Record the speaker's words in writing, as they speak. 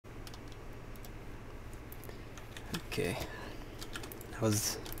Okay.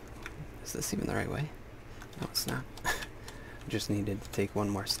 Is this even the right way? No, it's not. I just needed to take one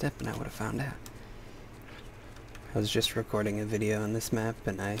more step and I would have found out. I was just recording a video on this map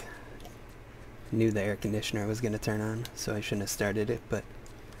and I knew the air conditioner was going to turn on, so I shouldn't have started it, but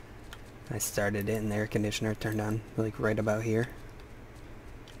I started it and the air conditioner turned on like right about here.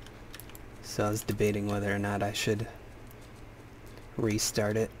 So I was debating whether or not I should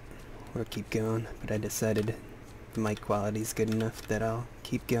restart it or keep going, but I decided the mic quality is good enough that I'll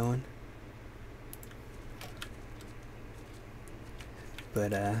keep going.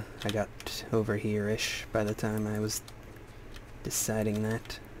 But I got over here-ish by the time I was deciding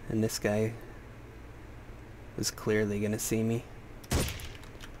that, and this guy was clearly gonna see me.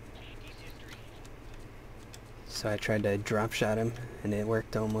 So I tried to drop shot him, and it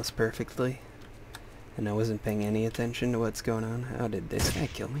worked almost perfectly. And I wasn't paying any attention to what's going on. How did this guy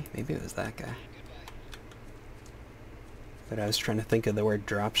kill me? Maybe it was that guy. But I was trying to think of the word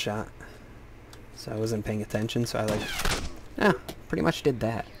drop shot, so I wasn't paying attention, so I pretty much did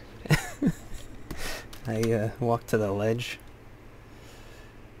that. I walked to the ledge,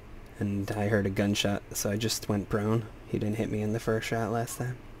 and I heard a gunshot, so I just went prone. He didn't hit me in the first shot last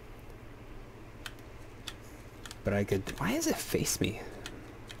time. But I could... Why does it face me?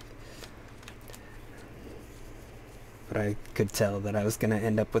 But I could tell that I was going to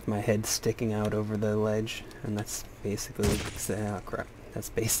end up with my head sticking out over the ledge, and that's basically... Oh crap. That's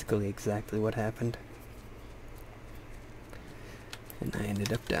basically exactly what happened. And I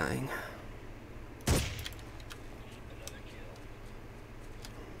ended up dying.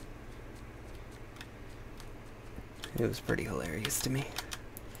 It was pretty hilarious to me.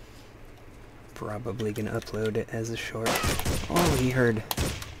 Probably gonna upload it as a short. Oh, he heard...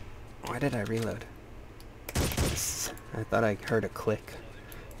 Why did I reload? I thought I heard a click,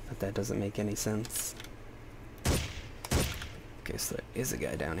 but that doesn't make any sense. Okay, so there is a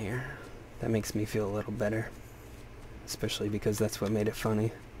guy down here. That makes me feel a little better. Especially because that's what made it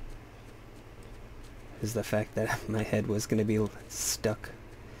funny. Is the fact that my head was gonna be stuck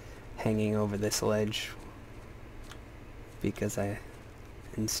hanging over this ledge because I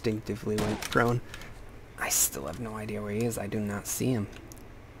instinctively went prone. I still have no idea where he is. I do not see him.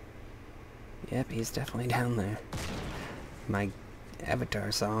 Yep, he's definitely down there. My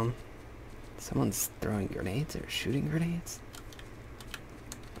avatar saw him. Someone's throwing grenades or shooting grenades?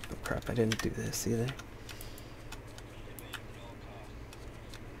 Oh crap, I didn't do this either.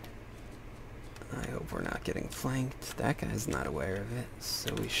 I hope we're not getting flanked. That guy's not aware of it,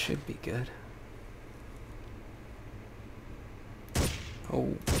 so we should be good.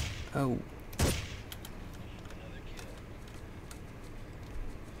 Oh. Oh.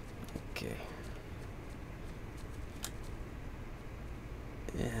 Okay.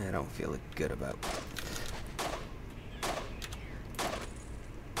 Yeah, I don't feel good about...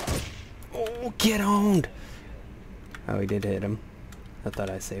 Oh, get owned! Oh, he did hit him. I thought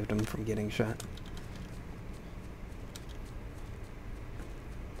I saved him from getting shot.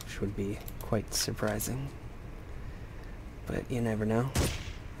 Which would be quite surprising. But you never know.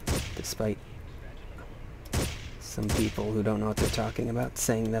 Despite some people who don't know what they're talking about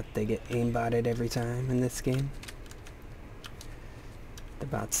saying that they get aimbotted every time in this game. The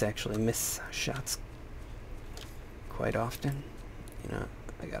bots actually miss shots quite often. You know,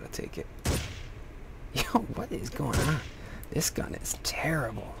 I gotta take it. Yo, what is going on? This gun is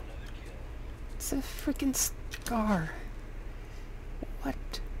terrible. It's a freaking scar. What?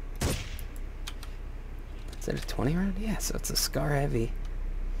 Is that a 20 round? Yeah, so it's a scar heavy.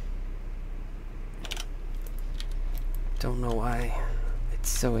 Don't know why it's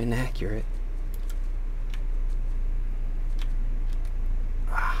so inaccurate.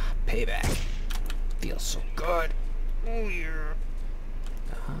 Ah, payback. Feels so good. Oh yeah.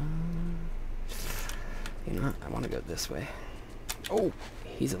 You know what? I want to go this way. Oh,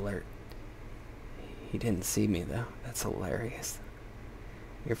 he's alert. He didn't see me though. That's hilarious.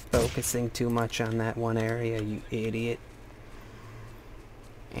 You're focusing too much on that one area, you idiot.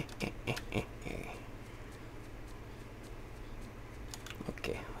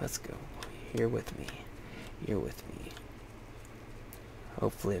 Okay, let's go. You're with me. You're with me.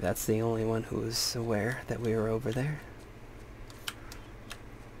 Hopefully that's the only one who was aware that we were over there.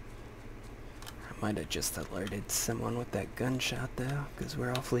 I might have just alerted someone with that gunshot though, because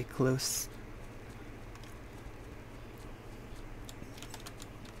we're awfully close.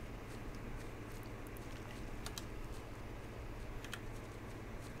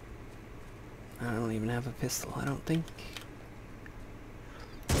 I don't even have a pistol, I don't think.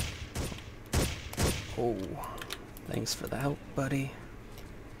 Oh, thanks for the help, buddy.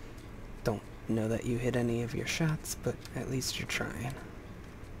 Don't know that you hit any of your shots, but at least you're trying.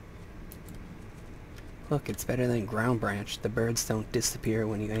 Look, it's better than ground branch. The birds don't disappear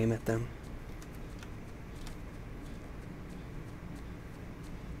when you aim at them.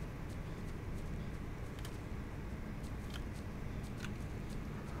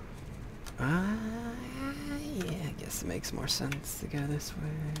 Yeah, I guess it makes more sense to go this way.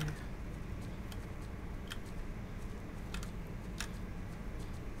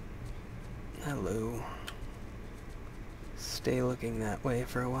 Hello. Stay looking that way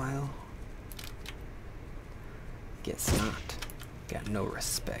for a while. Guess not. Got no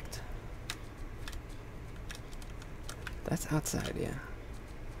respect. That's outside, yeah.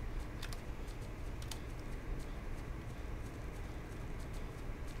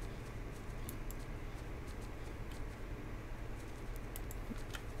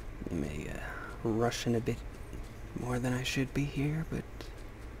 May rushing a bit more than I should be here, but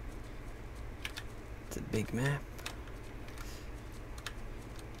it's a big map.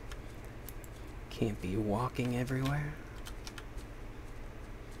 Can't be walking everywhere.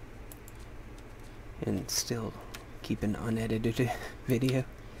 And still keep an unedited video.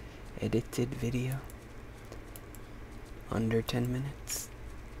 Edited video. Under 10 minutes.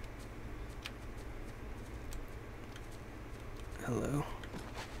 Hello.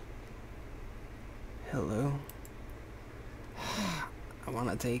 Hello. I want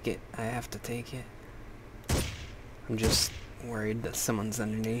to take it. I have to take it. I'm just worried that someone's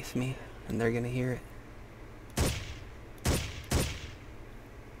underneath me and they're gonna hear it.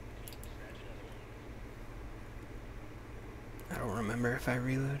 I don't remember if I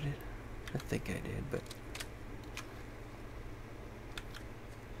reloaded. I think I did, but...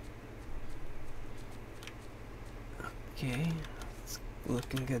 Okay. It's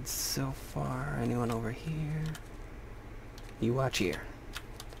looking good so far. Anyone over here? You watch here.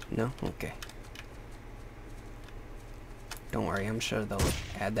 No? Okay. Don't worry, I'm sure they'll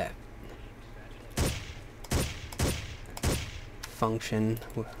add that function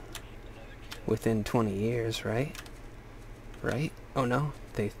within 20 years, right? Right? Oh no,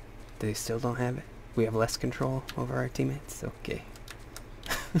 they still don't have it. We have less control over our teammates. Okay.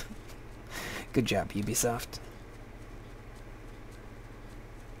 Good job, Ubisoft.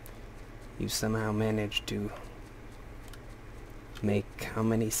 You somehow managed to make how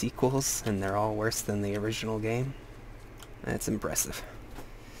many sequels, and they're all worse than the original game? That's impressive.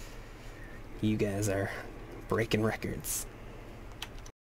 You guys are breaking records.